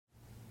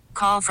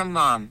Call from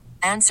mom.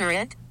 Answer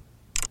it.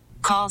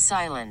 Call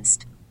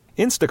silenced.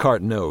 Instacart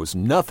knows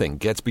nothing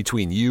gets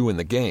between you and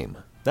the game.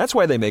 That's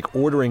why they make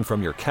ordering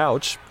from your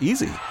couch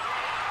easy.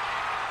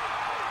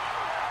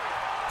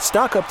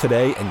 Stock up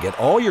today and get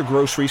all your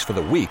groceries for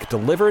the week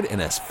delivered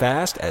in as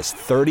fast as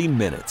 30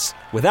 minutes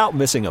without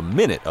missing a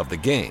minute of the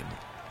game.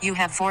 You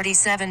have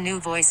 47 new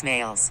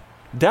voicemails.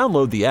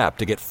 Download the app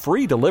to get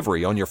free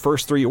delivery on your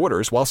first 3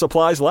 orders while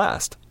supplies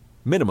last.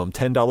 Minimum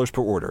 $10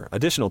 per order.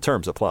 Additional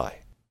terms apply.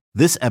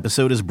 This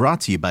episode is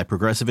brought to you by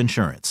Progressive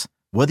Insurance.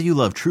 Whether you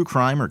love true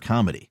crime or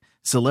comedy,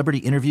 celebrity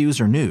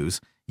interviews or news,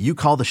 you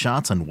call the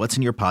shots on what's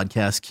in your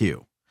podcast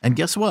queue. And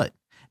guess what?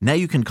 Now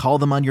you can call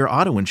them on your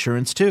auto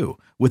insurance too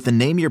with the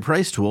Name Your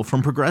Price tool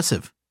from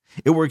Progressive.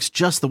 It works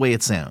just the way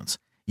it sounds.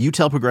 You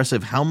tell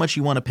Progressive how much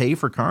you want to pay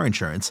for car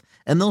insurance,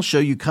 and they'll show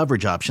you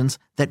coverage options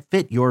that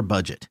fit your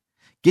budget.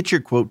 Get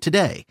your quote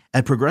today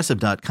at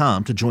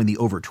Progressive.com to join the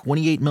over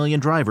 28 million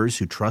drivers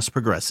who trust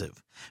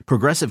Progressive.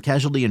 Progressive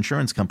Casualty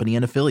Insurance Company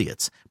and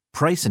Affiliates.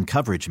 Price and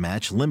coverage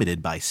match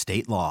limited by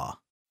state law.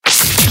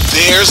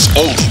 There's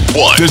only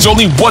one. There's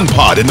only one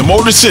pod in the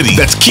Motor City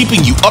that's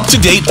keeping you up to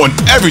date on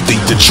everything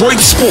Detroit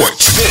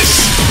sports.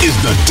 This is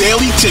The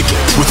Daily Ticket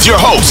with your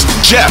host,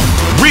 Jeff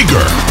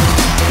Rieger.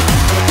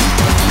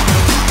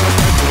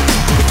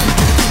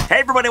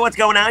 Hey everybody, what's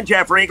going on?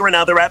 Jeff Rieger,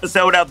 another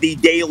episode of The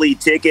Daily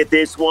Ticket.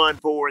 This one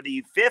for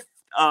the 5th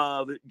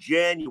of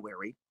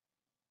January.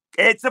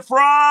 It's a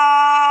Friday.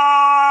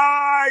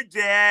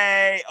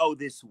 Oh,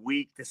 this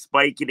week,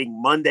 despite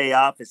getting Monday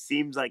off, it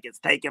seems like it's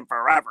taken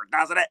forever,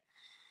 doesn't it?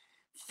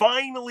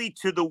 Finally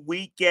to the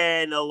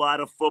weekend, a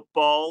lot of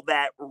football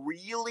that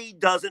really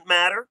doesn't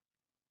matter,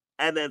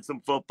 and then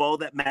some football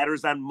that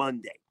matters on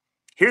Monday.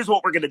 Here's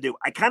what we're going to do.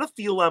 I kind of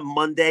feel on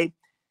Monday,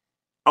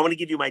 I want to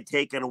give you my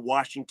take on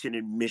Washington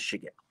and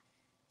Michigan.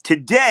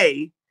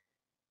 Today,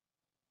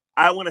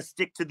 I want to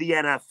stick to the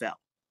NFL,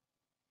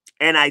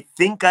 and I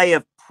think I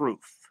have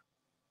proof.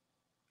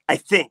 I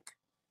think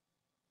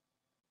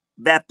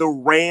that the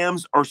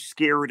Rams are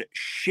scared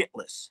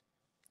shitless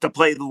to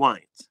play the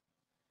Lions.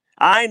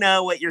 I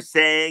know what you're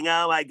saying.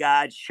 Oh, my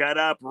God, shut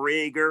up,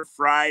 Rieger.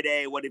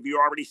 Friday, what, have you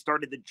already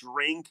started to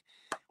drink?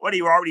 What, are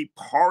you already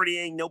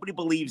partying? Nobody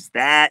believes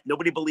that.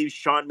 Nobody believes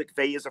Sean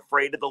McVay is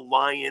afraid of the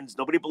Lions.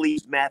 Nobody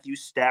believes Matthew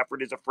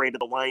Stafford is afraid of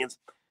the Lions.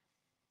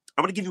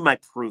 I want to give you my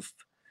proof.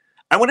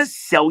 I want to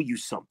sell you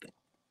something.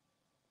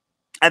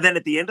 And then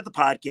at the end of the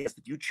podcast,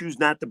 if you choose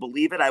not to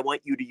believe it, I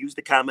want you to use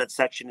the comment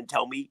section and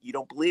tell me you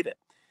don't believe it.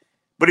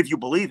 But if you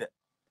believe it,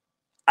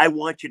 I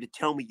want you to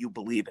tell me you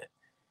believe it.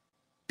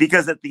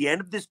 Because at the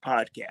end of this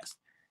podcast,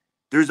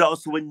 there's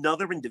also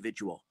another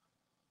individual,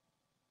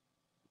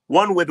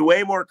 one with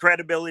way more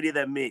credibility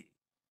than me,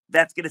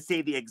 that's going to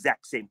say the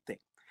exact same thing.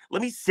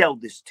 Let me sell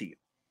this to you.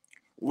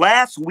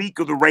 Last week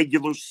of the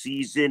regular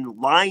season,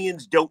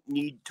 Lions don't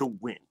need to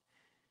win.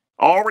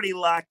 Already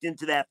locked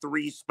into that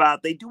 3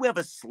 spot. They do have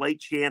a slight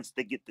chance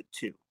to get the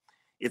 2.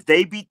 If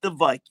they beat the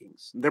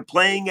Vikings, and they're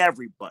playing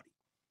everybody,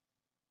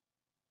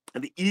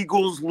 and the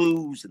Eagles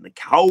lose and the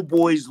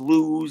Cowboys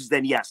lose,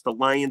 then yes, the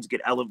Lions get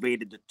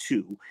elevated to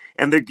 2,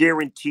 and they're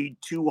guaranteed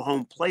 2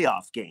 home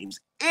playoff games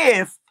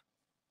if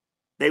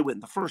they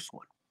win the first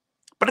one.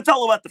 But it's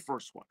all about the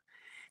first one.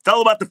 It's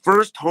all about the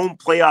first home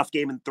playoff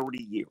game in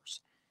 30 years.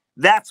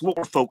 That's what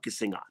we're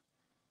focusing on.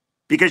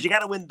 Because you got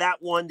to win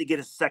that one to get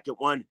a second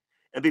one.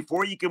 And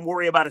before you can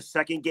worry about a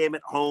second game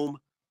at home,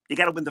 you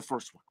got to win the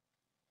first one.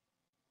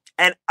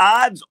 And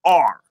odds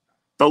are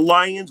the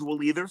Lions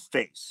will either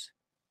face,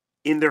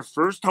 in their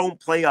first home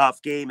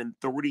playoff game in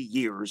 30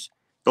 years,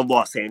 the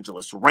Los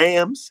Angeles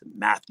Rams,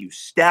 Matthew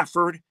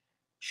Stafford,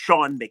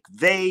 Sean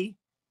McVay,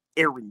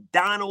 Aaron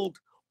Donald,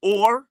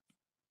 or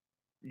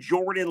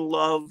Jordan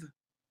Love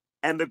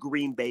and the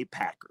Green Bay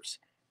Packers.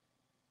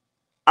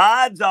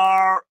 Odds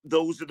are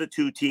those are the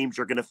 2 teams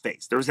you're going to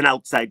face. There's an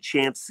outside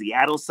chance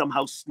Seattle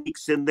somehow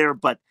sneaks in there,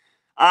 but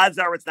odds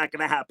are it's not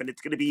going to happen.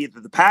 It's going to be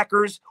either the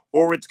Packers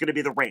or it's going to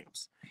be the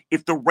Rams.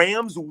 If the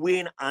Rams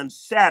win on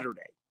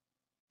Saturday,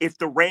 if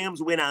the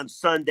Rams win on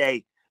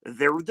Sunday,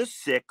 they're the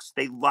 6th.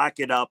 They lock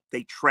it up.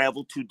 They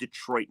travel to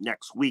Detroit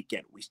next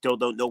weekend. We still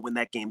don't know when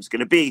that game's going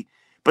to be,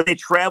 but they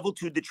travel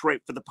to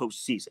Detroit for the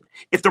postseason.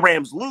 If the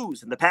Rams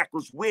lose and the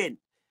Packers win,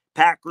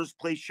 Packers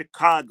play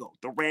Chicago.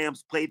 The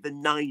Rams play the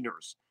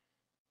Niners.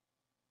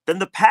 Then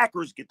the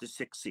Packers get the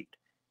 6th seed.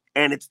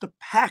 And it's the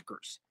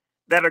Packers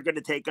that are going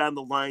to take on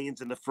the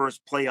Lions in the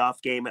first playoff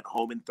game at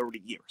home in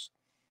 30 years.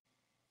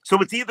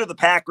 So it's either the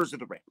Packers or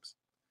the Rams.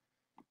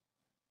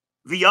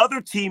 The other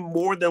team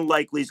more than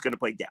likely is going to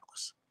play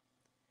Dallas.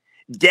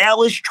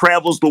 Dallas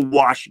travels to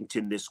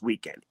Washington this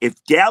weekend.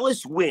 If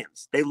Dallas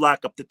wins, they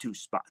lock up the 2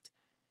 spot.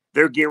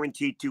 They're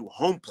guaranteed 2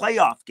 home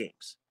playoff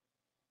games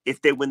if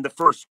they win the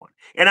first one.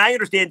 And I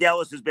understand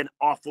Dallas has been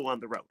awful on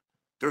the road.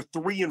 They're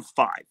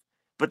 3-5,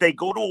 but they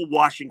go to a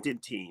Washington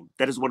team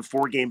that has won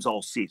 4 games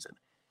all season.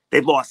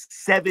 They've lost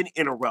 7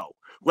 in a row.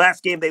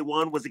 Last game they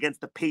won was against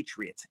the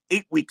Patriots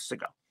 8 weeks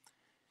ago.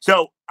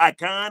 So I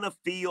kind of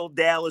feel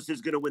Dallas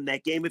is going to win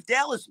that game. If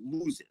Dallas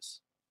loses,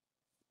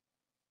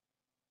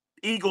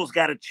 Eagles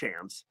got a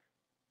chance.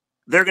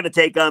 They're going to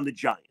take on the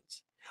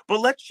Giants. But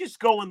let's just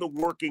go on the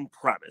working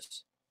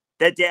premise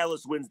that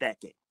Dallas wins that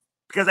game,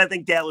 because I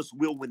think Dallas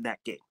will win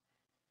that game.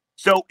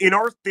 So in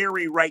our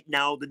theory right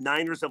now, the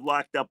Niners have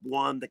locked up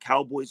 1, the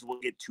Cowboys will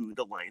get 2,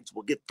 the Lions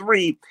will get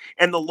 3,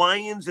 and the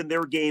Lions in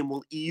their game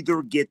will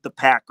either get the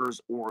Packers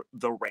or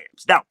the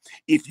Rams. Now,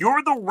 if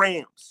you're the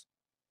Rams,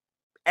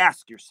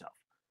 ask yourself,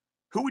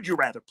 who would you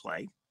rather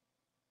play?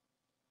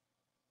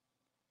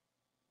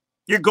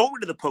 You're going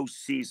to the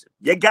postseason.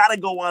 You got to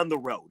go on the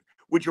road.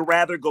 Would you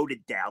rather go to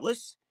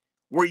Dallas,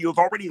 where you've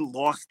already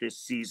lost this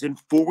season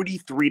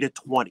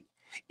 43-20?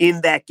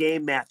 In that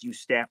game, Matthew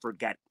Stafford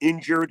got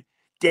injured.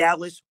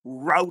 Dallas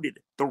routed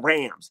the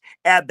Rams.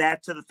 Add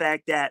that to the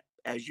fact that,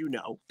 as you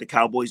know, the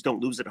Cowboys don't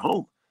lose at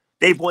home.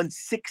 They've won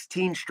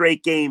 16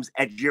 straight games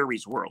at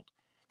Jerry's World.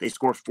 They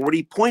score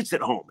 40 points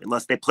at home,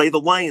 unless they play the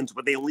Lions,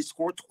 where they only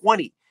score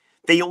 20.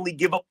 They only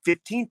give up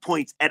 15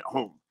 points at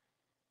home.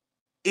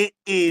 It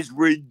is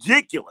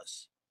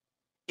ridiculous.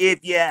 If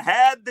you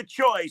had the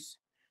choice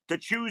to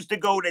choose to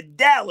go to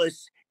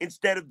Dallas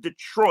instead of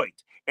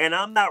Detroit, and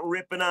I'm not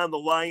ripping on the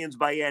Lions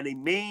by any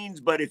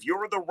means, but if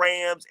you're the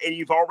Rams and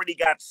you've already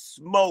got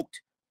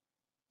smoked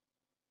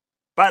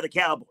by the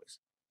Cowboys,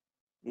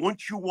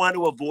 wouldn't you want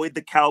to avoid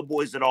the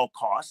Cowboys at all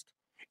costs?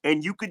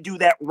 And you could do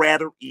that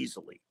rather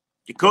easily.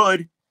 You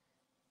could.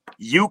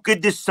 You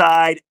could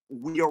decide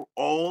we are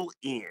all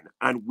in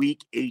on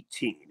week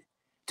 18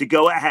 to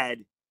go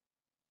ahead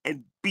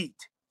and beat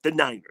the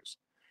Niners.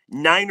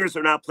 Niners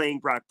are not playing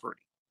Brock Purdy.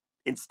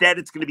 Instead,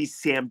 it's going to be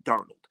Sam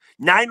Darnold.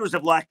 Niners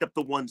have locked up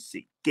the 1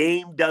 seed.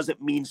 Game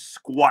doesn't mean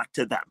squat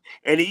to them.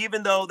 And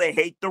even though they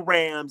hate the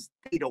Rams,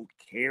 they don't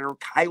care.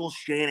 Kyle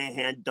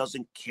Shanahan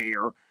doesn't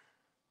care.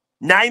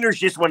 Niners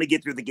just want to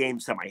get through the game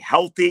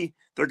semi-healthy.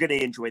 They're going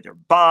to enjoy their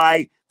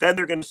bye. Then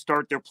they're going to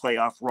start their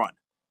playoff run.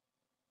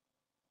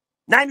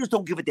 Niners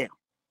don't give a damn.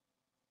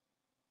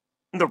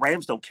 And the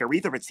Rams don't care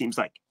either, it seems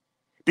like.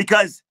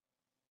 Because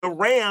the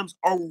Rams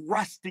are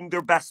resting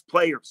their best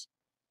players.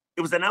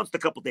 It was announced a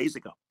couple days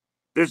ago.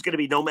 There's going to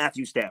be no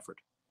Matthew Stafford,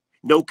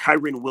 no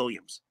Kyren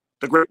Williams,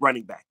 the great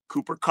running back.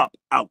 Cooper Kupp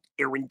out,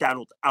 Aaron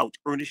Donald out,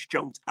 Ernest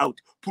Jones out.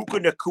 Puka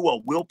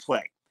Nacua will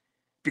play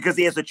because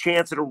he has a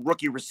chance at a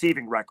rookie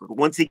receiving record.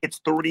 Once he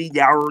gets 30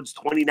 yards,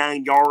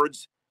 29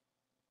 yards,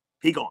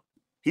 he's gone.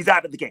 He's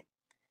out of the game.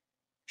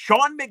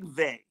 Sean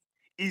McVay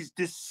is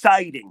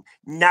deciding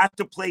not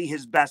to play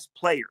his best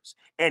players,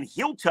 and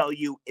he'll tell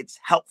you it's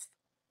health.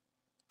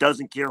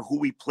 Doesn't care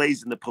who he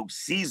plays in the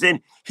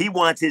postseason. He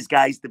wants his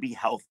guys to be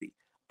healthy.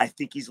 I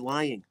think he's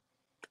lying.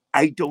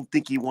 I don't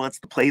think he wants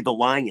to play the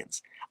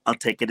Lions. I'll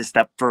take it a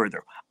step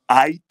further.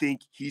 I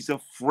think he's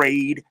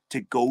afraid to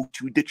go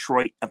to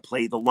Detroit and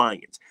play the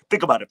Lions.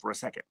 Think about it for a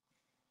second.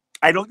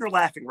 I know you're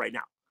laughing right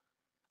now.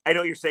 I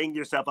know you're saying to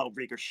yourself, oh,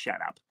 Rieger,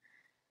 shut up.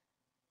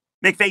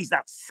 McVay's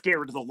not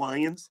scared of the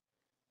Lions.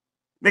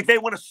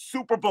 McVay won a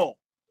Super Bowl.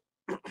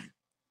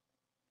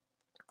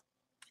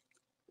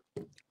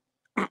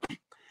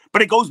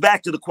 But it goes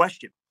back to the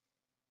question.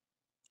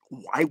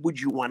 Why would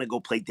you want to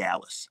go play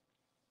Dallas?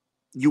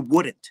 You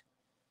wouldn't.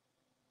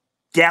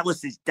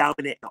 Dallas is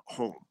dominant at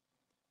home.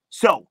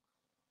 So,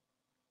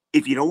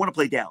 if you don't want to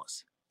play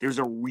Dallas, there's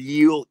a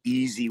real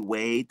easy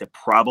way to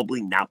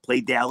probably not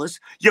play Dallas.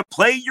 You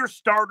play your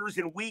starters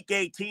in week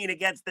 18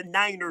 against the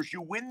Niners.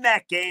 You win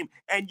that game,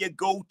 and you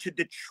go to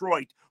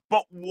Detroit.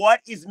 But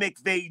what is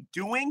McVay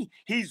doing?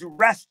 He's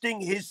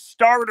resting his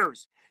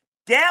starters.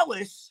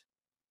 Dallas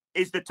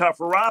is the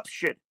tougher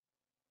option.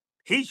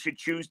 He should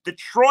choose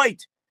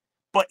Detroit,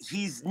 but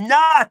he's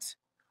not.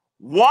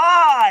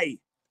 Why?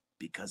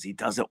 Because he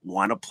doesn't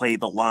want to play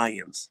the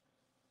Lions.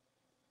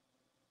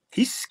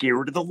 He's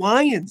scared of the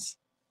Lions.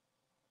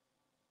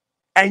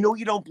 I know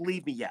you don't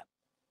believe me yet.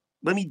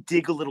 Let me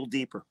dig a little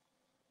deeper.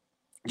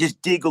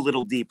 Just dig a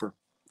little deeper.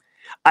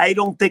 I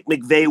don't think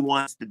McVay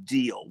wants to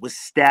deal with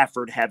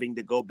Stafford having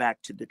to go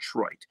back to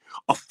Detroit.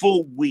 A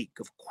full week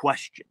of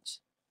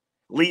questions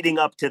leading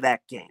up to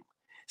that game.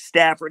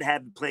 Stafford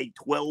had played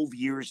 12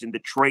 years in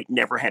Detroit,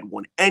 never had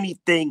won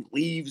anything,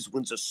 leaves,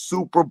 wins a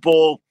Super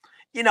Bowl.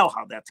 You know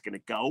how that's going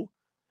to go.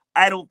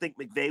 I don't think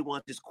McVay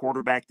wants his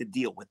quarterback to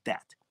deal with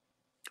that.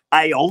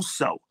 I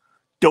also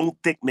don't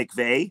think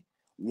McVay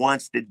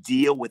wants to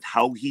deal with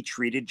how he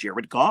treated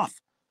Jared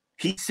Goff.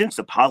 He's since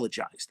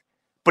apologized,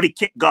 but he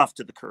kicked Goff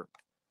to the curb.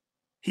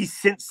 He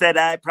since said,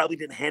 I probably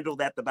didn't handle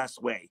that the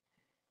best way.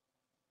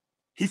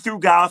 He threw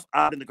Goff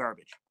out in the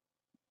garbage.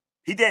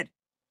 He did.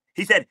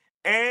 He said,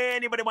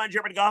 anybody want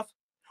Jared Goff?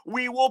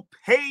 We will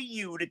pay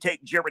you to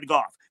take Jared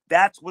Goff.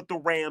 That's what the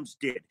Rams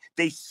did.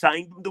 They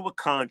signed him to a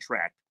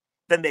contract.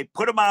 Then they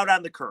put him out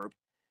on the curb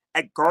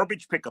at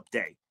garbage pickup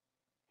day.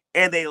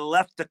 And they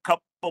left a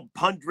couple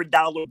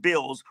 $100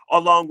 bills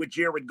along with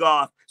Jared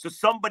Goff so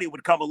somebody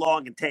would come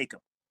along and take him.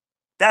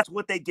 That's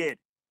what they did.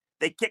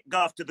 They kicked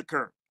Goff to the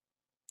curb.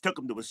 Took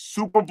him to a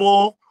Super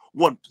Bowl,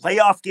 won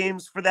playoff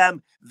games for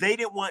them. They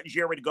didn't want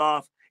Jared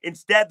Goff.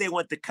 Instead, they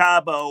went to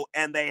Cabo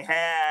and they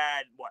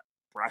had,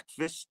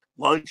 breakfast,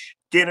 lunch,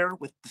 dinner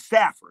with the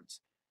Staffords.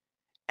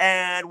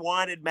 and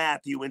wanted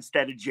Matthew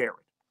instead of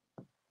Jared.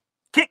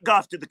 Kick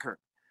Goff to the curb.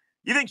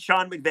 You think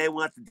Sean McVay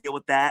wants to deal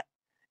with that?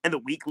 And the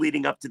week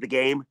leading up to the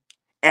game,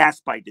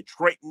 asked by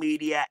Detroit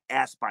media,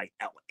 asked by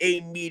LA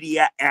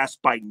media,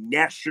 asked by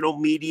national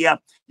media.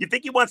 You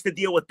think he wants to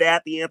deal with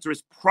that? The answer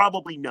is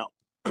probably no.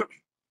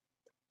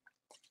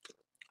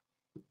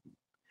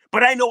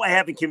 But I know I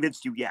haven't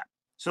convinced you yet.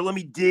 So let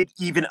me dig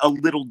even a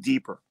little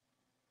deeper.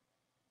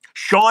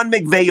 Sean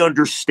McVay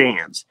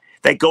understands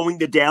that going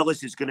to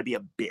Dallas is going to be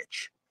a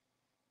bitch.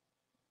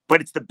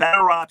 But it's the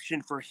better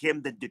option for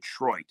him than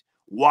Detroit.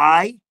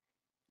 Why?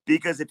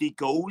 Because if he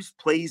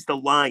plays the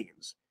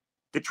Lions,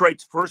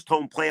 Detroit's first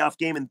home playoff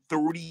game in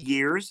 30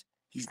 years,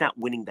 he's not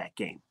winning that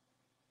game.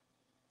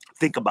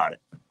 Think about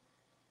it.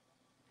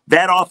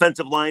 That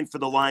offensive line for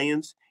the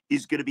Lions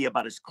is going to be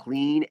about as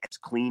clean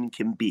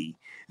can be.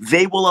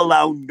 They will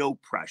allow no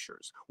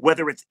pressures,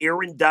 whether it's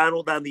Aaron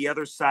Donald on the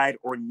other side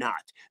or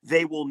not.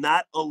 They will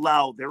not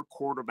allow their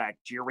quarterback,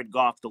 Jared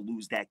Goff, to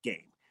lose that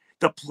game.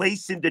 The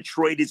place in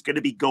Detroit is going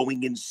to be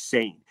going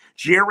insane.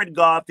 Jared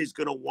Goff is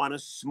going to want to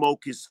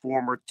smoke his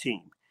former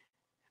team.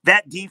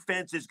 That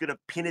defense is going to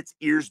pin its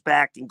ears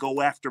back and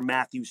go after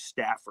Matthew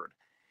Stafford.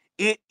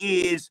 It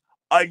is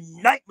a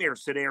nightmare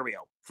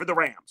scenario for the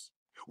Rams.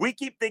 We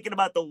keep thinking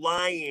about the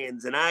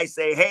Lions, and I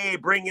say, hey,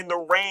 bring in the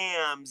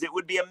Rams. It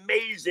would be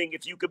amazing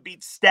if you could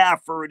beat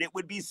Stafford. It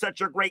would be such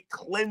a great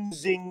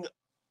cleansing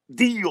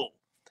deal.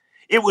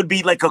 It would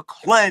be like a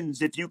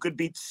cleanse if you could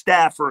beat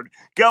Stafford.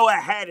 Go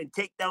ahead and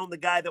take down the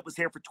guy that was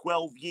here for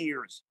 12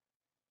 years.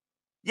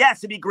 Yes,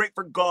 it'd be great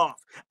for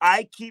Goff.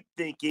 We keep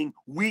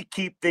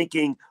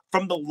thinking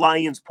from the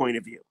Lions' point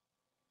of view.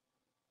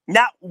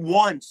 Not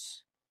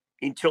once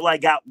until I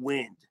got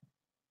wind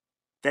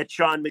that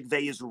Sean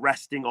McVay is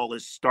resting all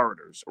his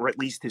starters, or at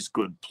least his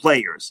good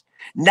players.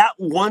 Not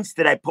once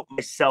did I put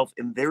myself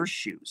in their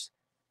shoes.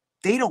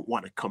 They don't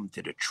want to come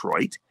to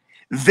Detroit.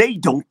 They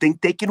don't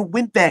think they can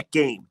win that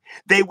game.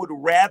 They would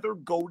rather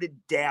go to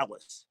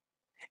Dallas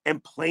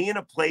and play in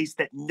a place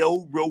that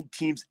no road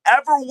teams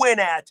ever win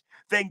at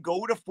than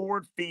go to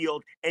Ford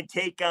Field and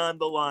take on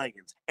the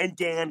Lions and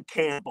Dan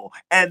Campbell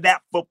and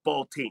that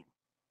football team.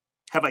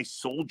 Have I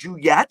sold you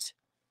yet?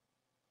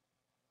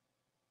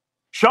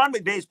 Sean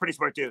McVay is a pretty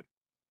smart dude.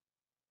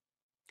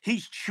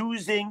 He's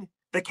choosing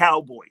the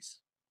Cowboys.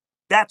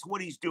 That's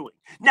what he's doing.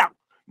 Now,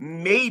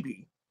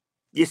 maybe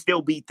you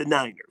still beat the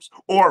Niners.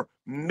 Or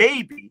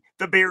maybe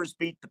the Bears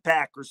beat the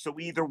Packers, so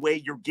either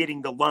way you're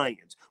getting the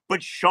Lions.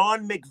 But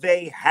Sean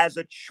McVay has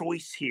a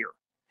choice here.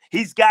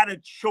 He's got a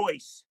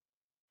choice.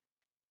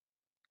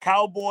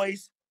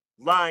 Cowboys,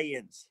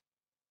 Lions.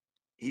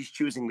 He's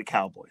choosing the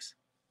Cowboys,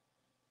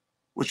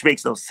 which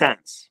makes no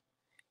sense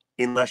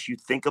unless you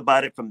think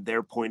about it from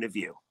their point of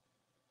view.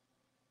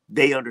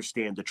 They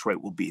understand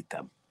Detroit will beat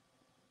them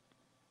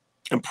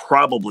and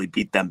probably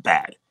beat them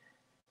bad.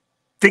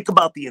 Think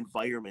about the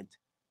environment.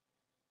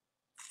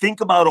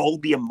 Think about all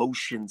the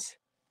emotions.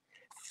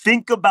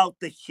 Think about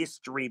the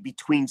history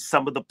between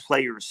some of the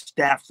players,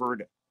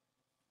 Stafford,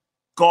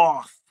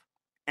 Goff,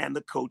 and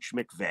the coach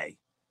McVay.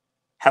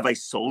 Have I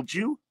sold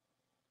you?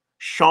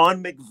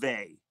 Sean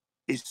McVay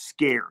is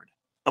scared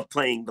of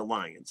playing the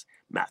Lions.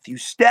 Matthew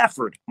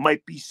Stafford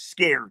might be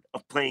scared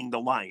of playing the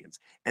Lions.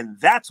 And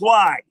that's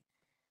why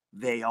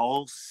they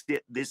all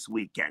sit this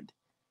weekend.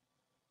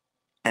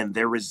 And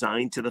they're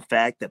resigned to the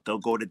fact that they'll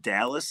go to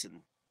Dallas,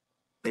 and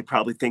they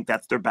probably think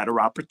that's their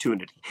better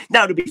opportunity.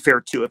 Now, to be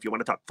fair, too, if you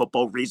want to talk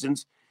football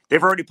reasons,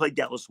 they've already played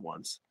Dallas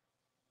once.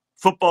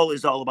 Football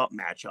is all about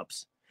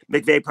matchups.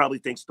 McVay probably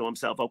thinks to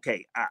himself,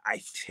 okay,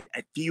 I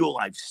feel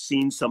I've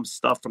seen some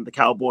stuff from the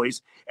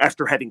Cowboys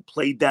after having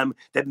played them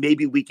that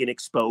maybe we can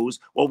expose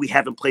while we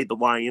haven't played the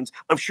Lions.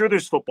 I'm sure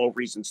there's football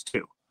reasons,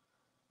 too.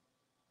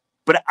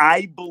 But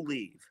I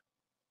believe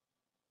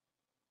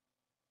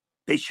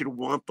they should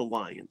want the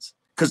Lions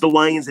because the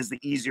Lions is the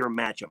easier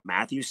matchup.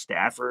 Matthew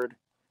Stafford,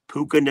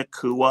 Puka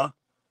Nacua,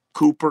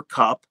 Cooper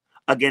Kupp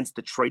against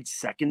Detroit's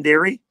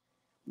secondary.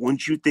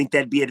 Wouldn't you think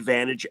that'd be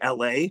advantage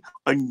LA?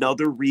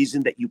 Another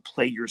reason that you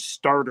play your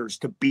starters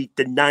to beat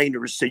the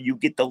Niners so you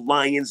get the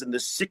Lions in the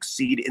 6th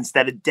seed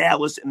instead of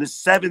Dallas in the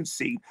 7th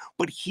seed.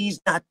 But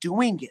he's not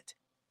doing it.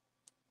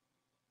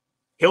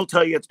 He'll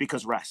tell you it's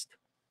because rest.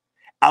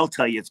 I'll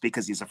tell you it's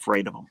because he's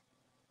afraid of them.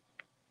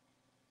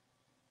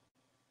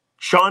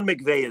 Sean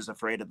McVay is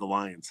afraid of the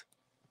Lions.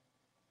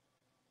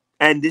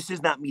 And this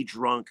is not me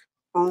drunk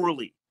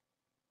early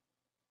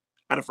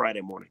on a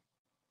Friday morning.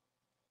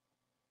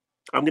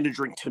 I'm going to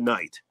drink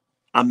tonight.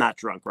 I'm not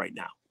drunk right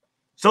now.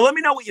 So let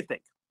me know what you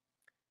think.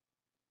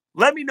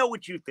 Let me know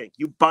what you think.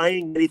 You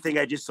buying anything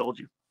I just sold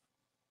you?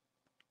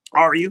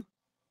 Are you?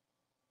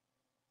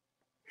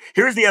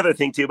 Here's the other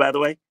thing, too, by the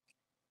way.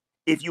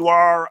 If you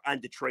are on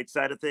Detroit's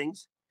side of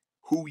things,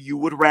 who you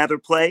would rather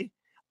play,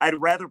 I'd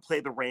rather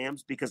play the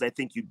Rams because I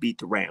think you'd beat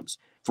the Rams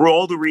for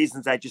all the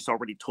reasons I just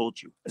already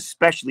told you,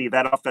 especially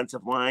that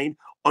offensive line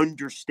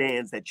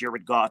understands that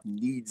Jared Goff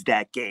needs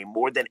that game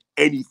more than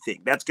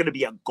anything. That's going to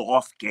be a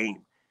Goff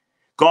game.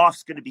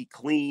 Goff's going to be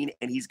clean,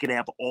 and he's going to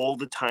have all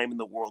the time in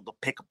the world to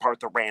pick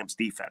apart the Rams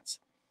defense.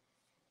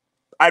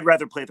 I'd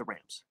rather play the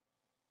Rams.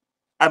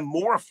 I'm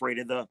more afraid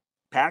of the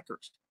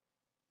Packers.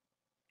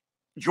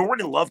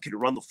 Jordan Love can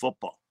run the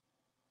football.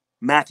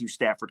 Matthew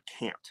Stafford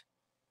can't.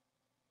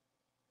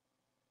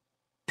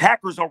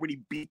 Packers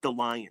already beat the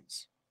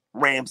Lions.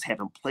 Rams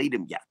haven't played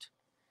them yet.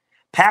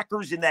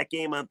 Packers in that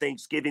game on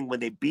Thanksgiving when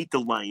they beat the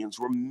Lions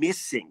were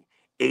missing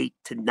 8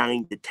 to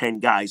 9 to 10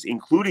 guys,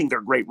 including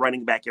their great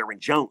running back Aaron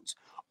Jones.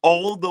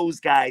 All those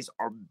guys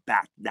are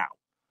back now.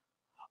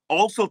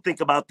 Also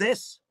think about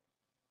this.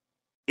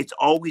 It's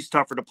always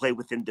tougher to play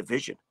within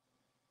division.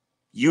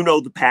 You know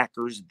the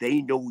Packers.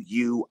 They know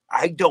you.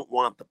 I don't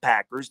want the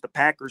Packers. The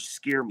Packers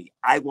scare me.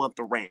 I want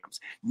the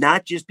Rams.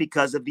 Not just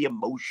because of the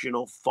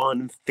emotional,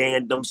 fun,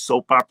 fandom,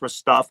 soap opera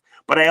stuff,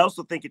 but I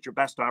also think it's your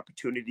best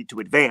opportunity to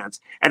advance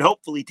and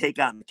hopefully take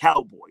on the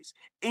Cowboys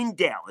in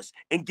Dallas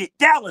and get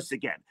Dallas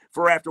again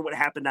for after what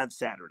happened on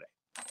Saturday.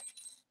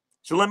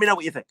 So let me know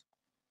what you think.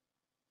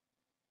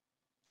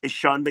 Is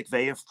Sean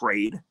McVay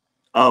afraid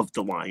of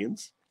the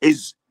Lions?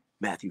 Is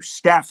Matthew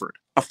Stafford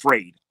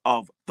afraid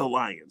of the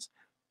Lions?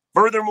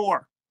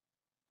 Furthermore,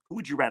 who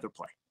would you rather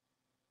play?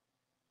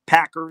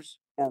 Packers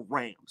or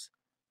Rams?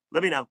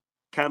 Let me know.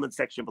 Comment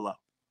section below.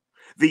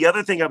 The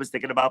other thing I was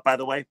thinking about, by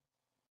the way,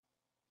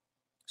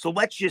 so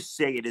let's just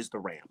say it is the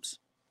Rams.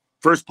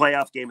 First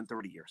playoff game in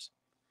 30 years.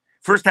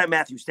 First time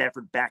Matthew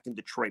Stafford back in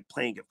Detroit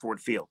playing at Ford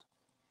Field.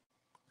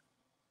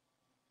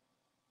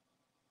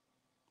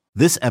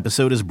 This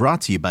episode is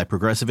brought to you by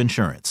Progressive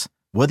Insurance.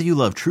 Whether you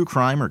love true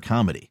crime or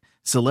comedy,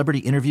 celebrity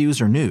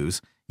interviews or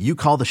news, you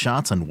call the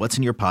shots on what's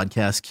in your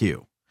podcast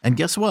queue. And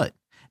guess what?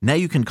 Now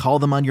you can call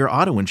them on your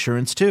auto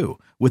insurance too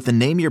with the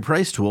Name Your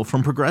Price tool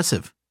from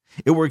Progressive.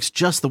 It works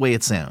just the way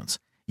it sounds.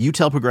 You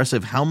tell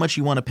Progressive how much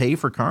you want to pay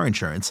for car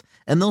insurance,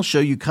 and they'll show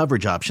you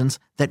coverage options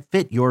that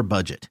fit your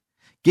budget.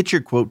 Get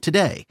your quote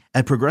today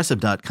at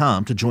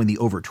Progressive.com to join the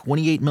over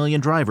 28 million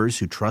drivers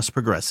who trust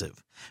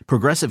Progressive.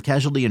 Progressive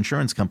Casualty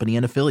Insurance Company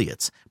and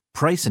Affiliates.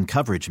 Price and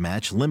coverage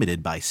match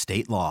limited by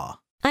state law.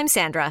 I'm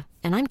Sandra,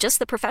 and I'm just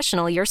the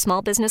professional your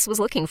small business was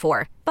looking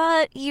for.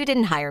 But you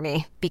didn't hire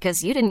me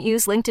because you didn't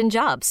use LinkedIn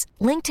Jobs.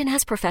 LinkedIn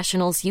has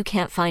professionals you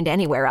can't find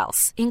anywhere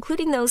else,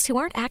 including those who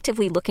aren't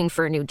actively looking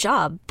for a new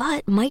job,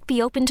 but might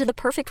be open to the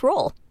perfect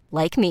role,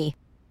 like me.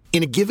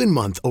 In a given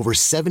month, over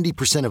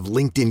 70% of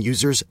LinkedIn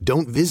users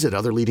don't visit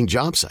other leading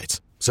job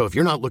sites. So if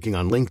you're not looking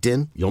on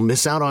LinkedIn, you'll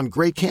miss out on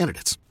great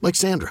candidates like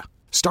Sandra.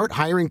 Start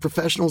hiring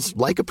professionals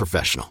like a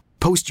professional.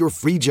 Post your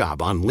free job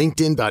on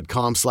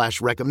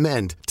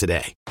linkedin.com/recommend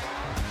today.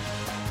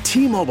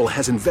 T-Mobile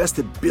has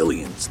invested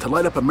billions to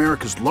light up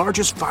America's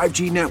largest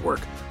 5G network,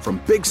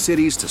 from big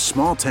cities to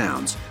small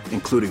towns,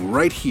 including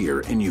right here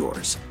in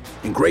yours.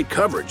 And great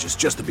coverage is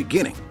just the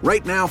beginning.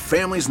 Right now,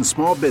 families and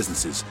small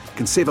businesses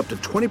can save up to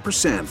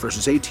 20%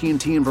 versus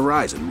AT&T and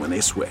Verizon when they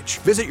switch.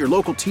 Visit your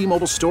local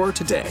T-Mobile store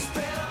today.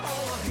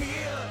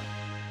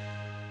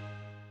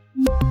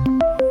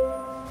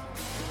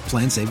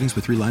 Plan savings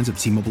with 3 lines of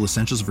T-Mobile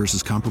Essentials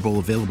versus comparable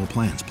available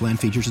plans. Plan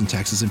features and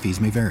taxes and fees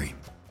may vary.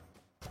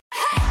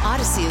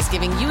 Odyssey is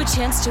giving you a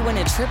chance to win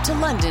a trip to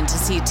London to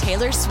see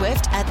Taylor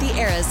Swift at the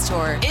Eras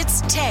Tour.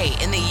 It's Tay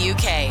in the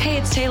UK. Hey,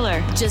 it's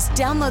Taylor. Just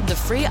download the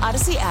free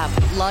Odyssey app,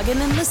 log in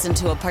and listen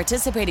to a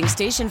participating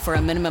station for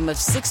a minimum of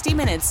 60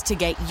 minutes to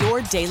get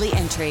your daily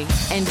entry.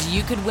 And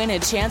you could win a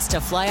chance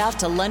to fly off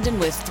to London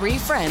with 3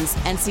 friends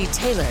and see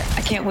Taylor.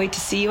 I can't wait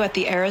to see you at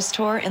the Eras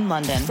Tour in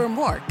London. For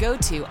more, go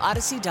to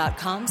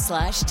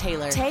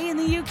odyssey.com/Taylor. Tay in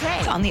the UK.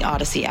 It's on the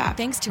Odyssey app.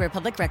 Thanks to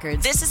Republic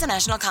Records. This is a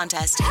national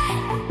contest.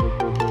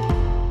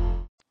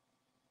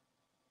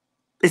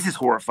 This is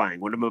horrifying,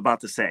 what I'm about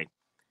to say.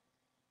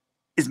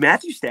 Is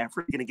Matthew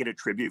Stafford going to get a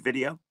tribute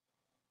video?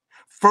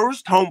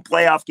 First home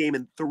playoff game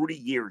in 30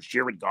 years.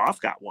 Jared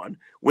Goff got one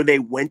when they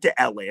went to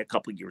LA a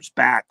couple years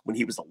back when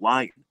he was a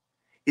Lion.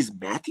 Is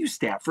Matthew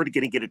Stafford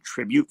going to get a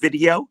tribute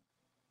video?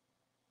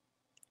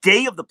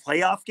 Day of the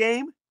playoff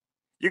game?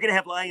 You're going to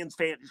have Lions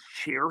fans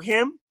cheer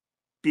him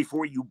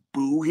before you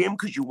boo him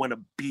because you want to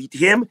beat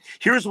him?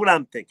 Here's what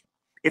I'm thinking.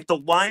 If the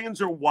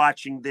Lions are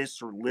watching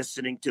this or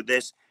listening to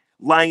this,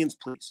 Lions,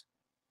 please.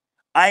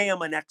 I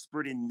am an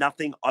expert in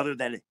nothing other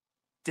than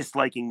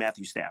disliking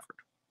Matthew Stafford.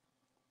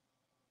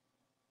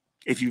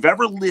 If you've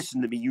ever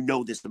listened to me, you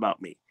know this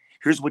about me.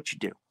 Here's what you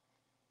do.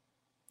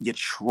 You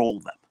troll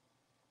them.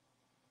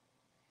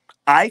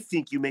 I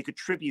think you make a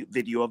tribute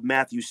video of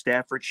Matthew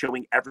Stafford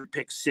showing every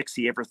pick 6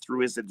 he ever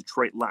threw as a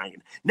Detroit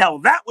Lion. Now,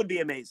 that would be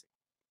amazing.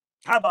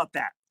 How about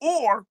that?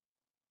 Or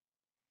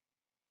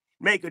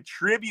make a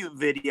tribute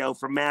video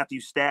for Matthew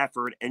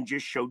Stafford and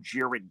just show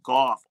Jared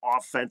Goff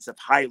offensive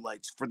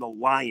highlights for the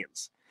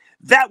Lions.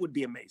 That would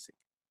be amazing.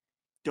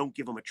 Don't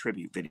give him a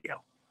tribute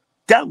video.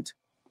 Don't.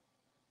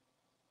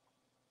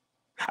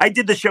 I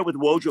did the show with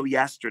Wojo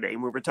yesterday,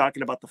 and we were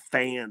talking about the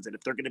fans and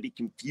if they're going to be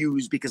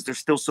confused because there's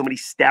still so many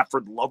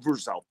Stafford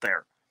lovers out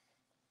there.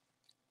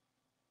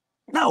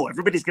 No,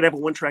 everybody's going to have a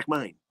one-track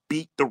mind.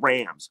 Beat the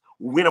Rams.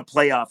 Win a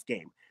playoff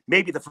game.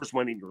 Maybe the first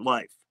one in your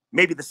life.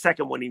 Maybe the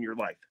second one in your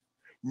life.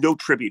 No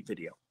tribute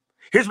video.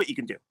 Here's what you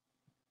can do.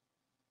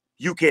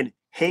 You can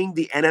hang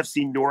the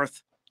NFC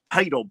North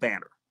title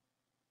banner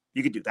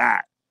You could do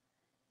that.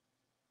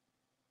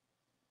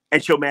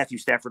 And show Matthew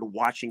Stafford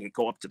watching it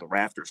go up to the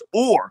rafters.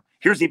 Or,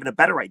 here's even a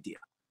better idea.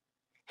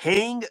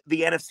 Hang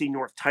the NFC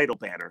North title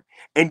banner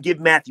and give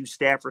Matthew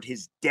Stafford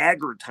his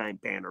dagger time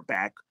banner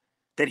back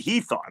that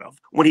he thought of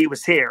when he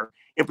was here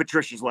in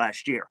Patricia's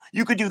last year.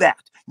 You could do that.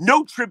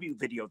 No tribute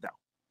video, though.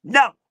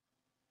 No.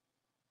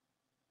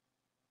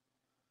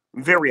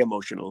 I'm very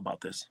emotional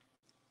about this.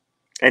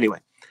 Anyway,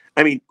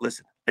 I mean,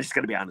 listen, I just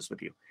got to be honest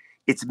with you.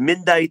 It's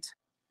midnight,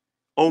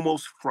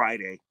 almost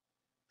Friday,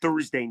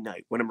 Thursday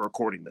night when I'm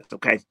recording this,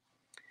 okay?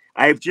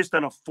 I have just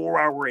done a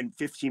 4-hour and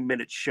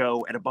 15-minute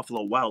show at a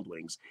Buffalo Wild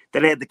Wings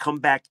that I had to come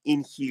back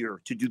in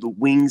here to do the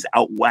Wings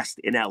out west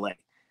in LA.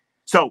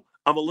 So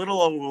I'm a little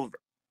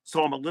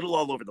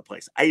all over the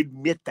place. I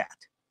admit that.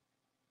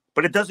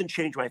 But it doesn't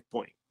change my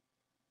point.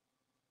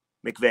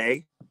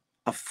 McVay,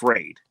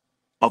 afraid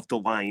of the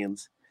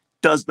Lions,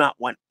 does not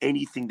want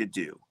anything to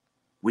do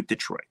with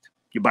Detroit.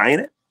 You buying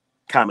it?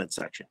 Comment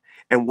section.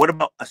 And what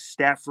about a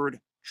Stafford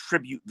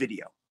tribute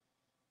video?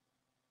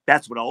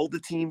 That's what all the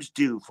teams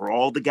do for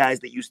all the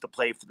guys that used to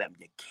play for them.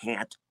 You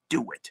can't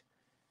do it.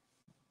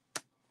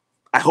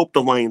 I hope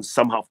the Lions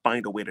somehow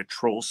find a way to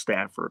troll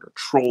Stafford or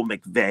troll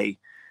McVay.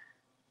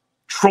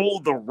 Troll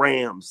the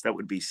Rams. That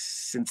would be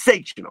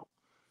sensational.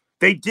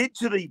 They did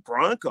to the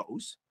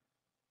Broncos.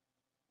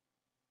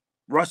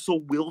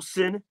 Russell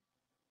Wilson,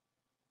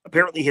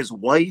 apparently his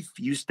wife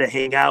used to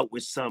hang out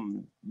with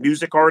some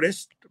music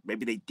artist.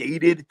 Maybe they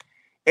dated.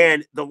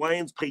 And the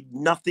Lions played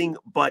nothing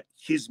but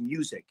his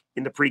music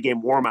in the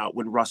pregame warm-out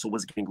when Russell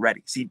was getting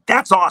ready. See,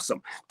 that's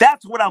awesome.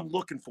 That's what I'm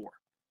looking for.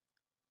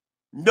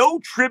 No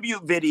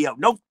tribute video.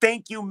 No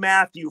thank you,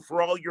 Matthew,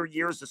 for all your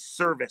years of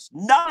service.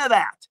 None of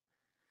that.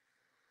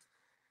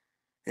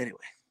 Anyway,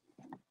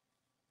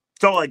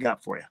 that's all I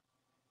got for you.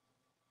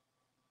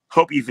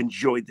 Hope you've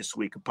enjoyed this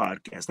week of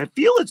podcast. I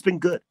feel it's been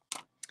good.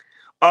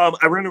 I'm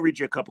going to read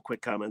you a couple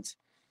quick comments.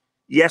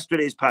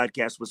 Yesterday's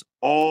podcast was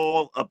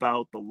all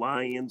about the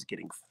Lions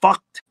getting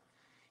fucked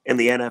and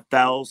the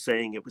NFL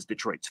saying it was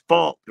Detroit's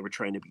fault. They were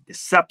trying to be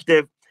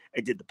deceptive. I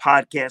did the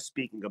podcast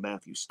speaking of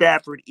Matthew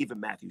Stafford. Even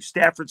Matthew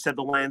Stafford said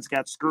the Lions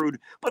got screwed,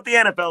 but the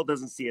NFL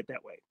doesn't see it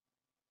that way.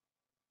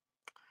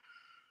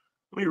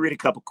 Let me read a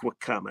couple quick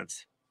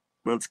comments.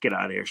 Let's get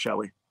out of here, shall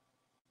we?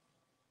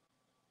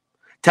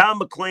 Tom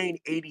McLean,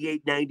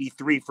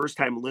 8893,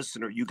 first-time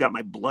listener. You got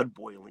my blood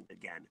boiling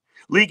again.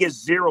 League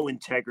has zero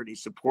integrity,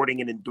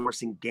 supporting and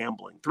endorsing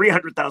gambling.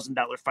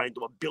 $300,000 fine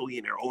to a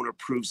billionaire owner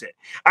proves it.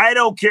 I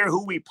don't care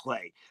who we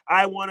play.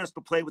 I want us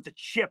to play with a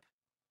chip,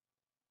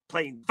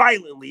 playing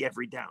violently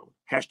every down.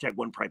 Hashtag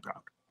one pride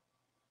proud.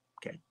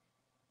 Okay,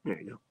 there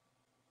you go.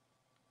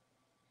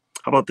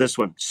 How about this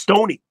one?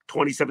 Stony,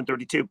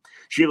 2732.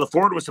 Sheila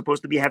Ford was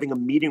supposed to be having a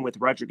meeting with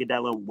Roger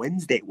Goodell on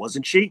Wednesday,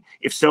 wasn't she?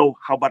 If so,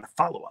 how about a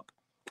follow-up?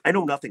 I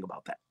know nothing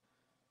about that.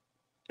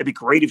 It'd be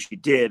great if she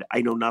did.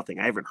 I know nothing.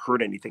 I haven't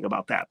heard anything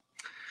about that.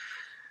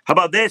 How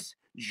about this?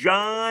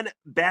 John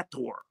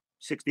Bator,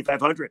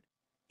 6500.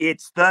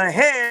 It's the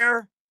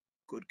hair.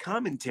 Good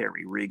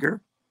commentary, Rieger.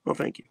 Well,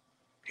 thank you.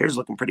 Hair's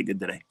looking pretty good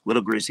today. A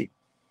little greasy.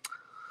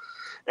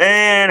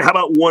 And how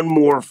about one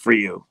more for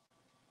you?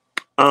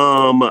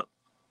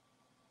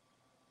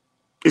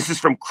 This is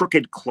from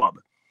Crooked Club.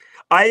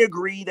 I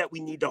agree that we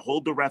need to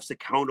hold the refs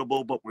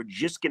accountable, but we're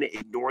just going to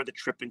ignore the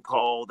tripping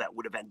call that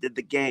would have ended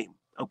the game.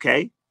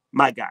 Okay?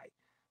 My guy.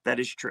 That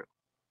is true.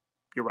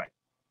 You're right.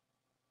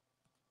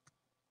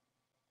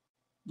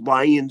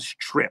 Lions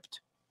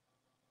tripped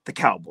the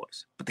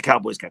Cowboys, but the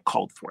Cowboys got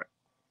called for it,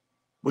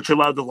 which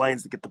allowed the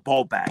Lions to get the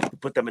ball back to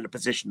put them in a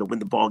position to win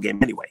the ball game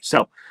anyway.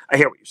 So I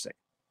hear what you're saying.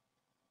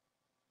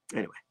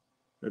 Anyway,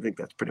 I think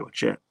that's pretty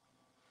much it.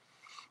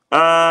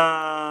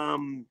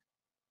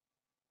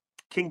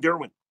 King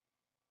Derwin.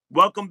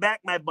 Welcome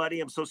back, my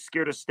buddy. I'm so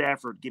scared of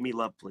Stafford. Give me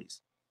love,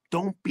 please.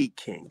 Don't be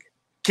King.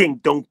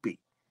 King, don't be.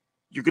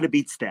 You're going to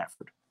beat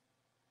Stafford.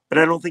 But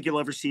I don't think you'll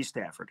ever see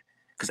Stafford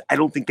because I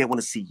don't think they want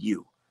to see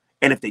you.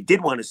 And if they did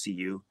want to see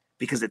you,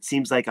 because it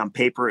seems like on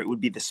paper it would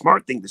be the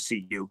smart thing to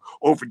see you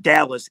over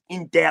Dallas,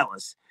 in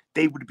Dallas,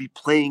 they would be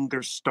playing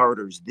their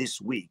starters this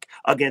week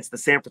against the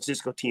San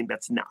Francisco team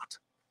that's not.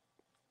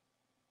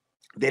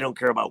 They don't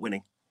care about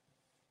winning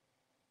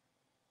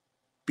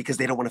because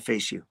they don't want to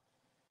face you.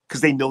 Because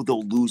they know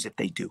they'll lose if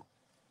they do.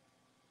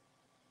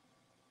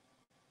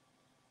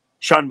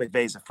 Sean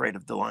McVay is afraid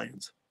of the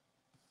Lions.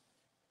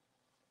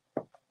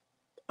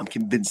 I'm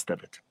convinced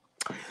of it.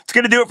 It's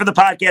going to do it for the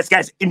podcast,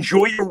 guys.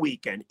 Enjoy your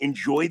weekend.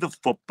 Enjoy the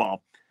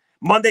football.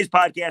 Monday's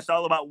podcast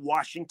all about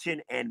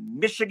Washington and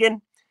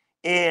Michigan.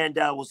 And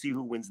we'll see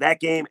who wins that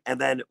game. And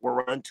then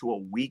we're on to a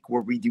week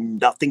where we do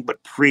nothing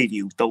but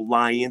preview the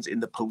Lions in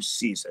the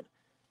postseason.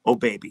 Oh,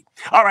 baby.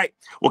 All right.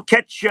 We'll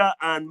catch you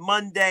on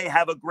Monday.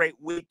 Have a great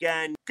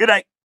weekend. Good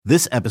night.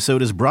 This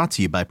episode is brought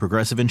to you by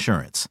Progressive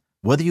Insurance.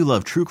 Whether you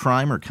love true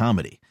crime or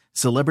comedy,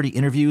 celebrity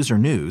interviews or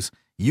news,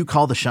 you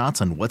call the shots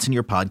on what's in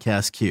your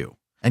podcast queue.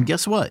 And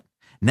guess what?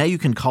 Now you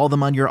can call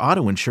them on your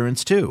auto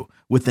insurance too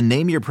with the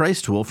Name Your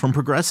Price tool from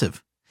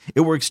Progressive.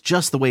 It works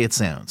just the way it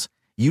sounds.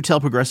 You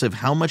tell Progressive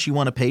how much you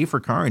want to pay for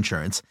car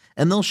insurance,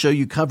 and they'll show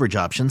you coverage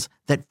options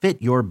that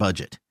fit your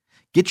budget.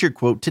 Get your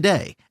quote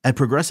today at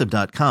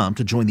Progressive.com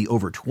to join the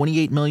over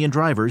 28 million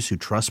drivers who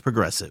trust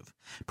Progressive.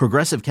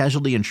 Progressive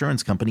Casualty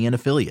Insurance Company and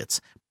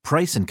Affiliates.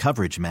 Price and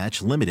coverage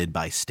match limited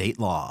by state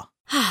law.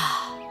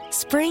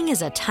 Spring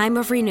is a time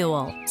of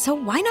renewal, so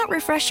why not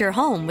refresh your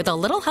home with a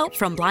little help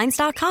from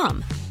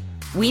Blinds.com?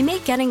 We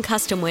make getting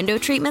custom window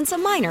treatments a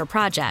minor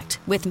project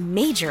with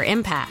major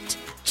impact.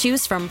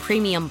 Choose from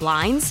premium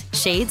blinds,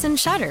 shades, and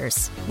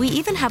shutters. We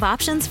even have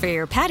options for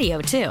your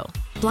patio, too.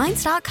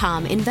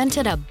 Blinds.com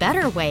invented a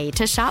better way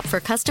to shop for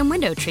custom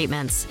window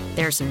treatments.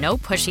 There's no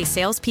pushy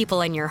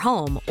salespeople in your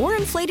home or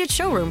inflated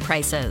showroom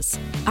prices.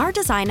 Our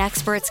design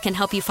experts can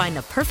help you find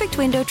the perfect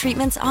window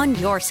treatments on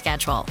your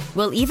schedule.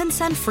 We'll even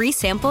send free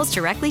samples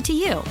directly to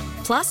you.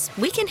 Plus,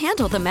 we can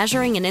handle the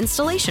measuring and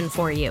installation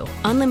for you.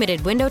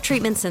 Unlimited window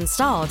treatments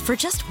installed for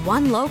just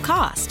one low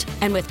cost.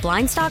 And with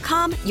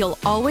Blinds.com, you'll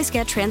always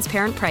get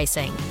transparent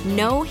pricing.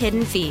 No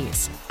hidden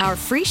fees. Our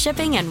free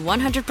shipping and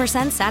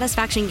 100%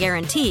 satisfaction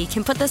guarantee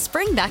can put the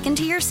spring back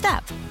into your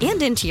step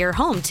and into your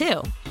home,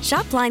 too.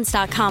 Shop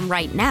Blinds.com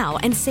right now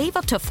and save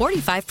up to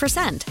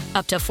 45%.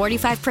 Up to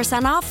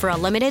 45% off for a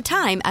limited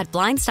time at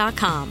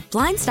Blinds.com.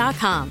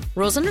 Blinds.com.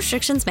 Rules and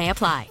restrictions may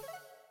apply.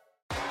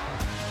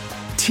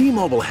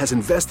 T-Mobile has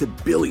invested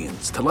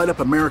billions to light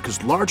up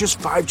America's largest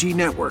 5G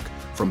network,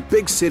 from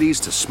big cities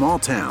to small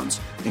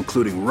towns,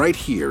 including right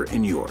here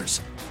in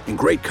yours. And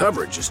great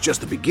coverage is just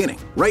the beginning.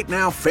 Right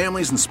now,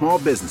 families and small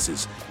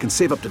businesses can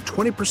save up to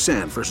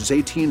 20% versus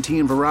AT&T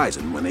and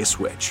Verizon when they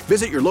switch.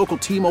 Visit your local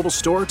T-Mobile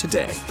store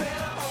today.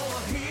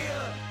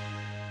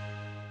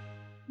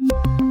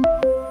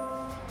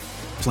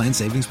 Plan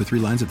savings with 3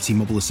 lines of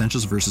T-Mobile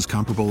Essentials versus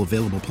comparable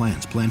available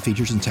plans. Plan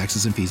features and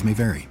taxes and fees may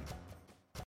vary.